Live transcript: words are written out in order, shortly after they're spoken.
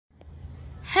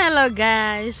Hello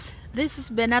guys, this is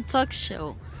Bernard Talk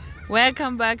Show.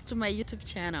 Welcome back to my YouTube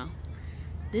channel.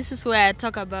 This is where I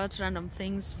talk about random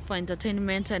things for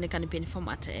entertainment and it can be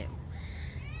informative.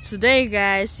 Today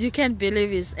guys, you can't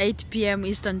believe it's 8 p.m.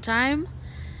 Eastern Time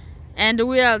and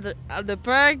we are at the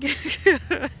park.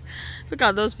 Look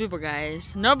at those people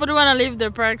guys. Nobody wanna leave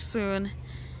the park soon.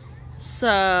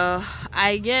 So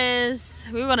I guess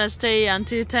we're gonna stay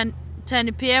until 10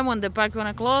 p.m. when the park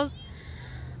gonna close.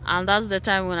 And that's the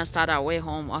time we're gonna start our way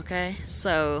home, okay?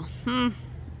 So we're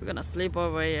gonna sleep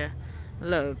over here.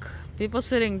 Look, people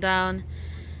sitting down,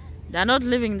 they're not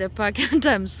leaving the park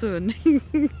anytime soon.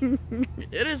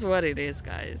 It is what it is,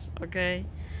 guys, okay?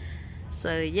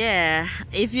 So yeah,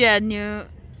 if you are new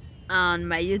on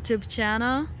my YouTube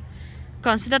channel,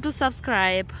 consider to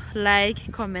subscribe,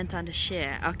 like, comment and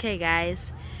share. Okay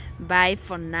guys, bye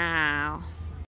for now.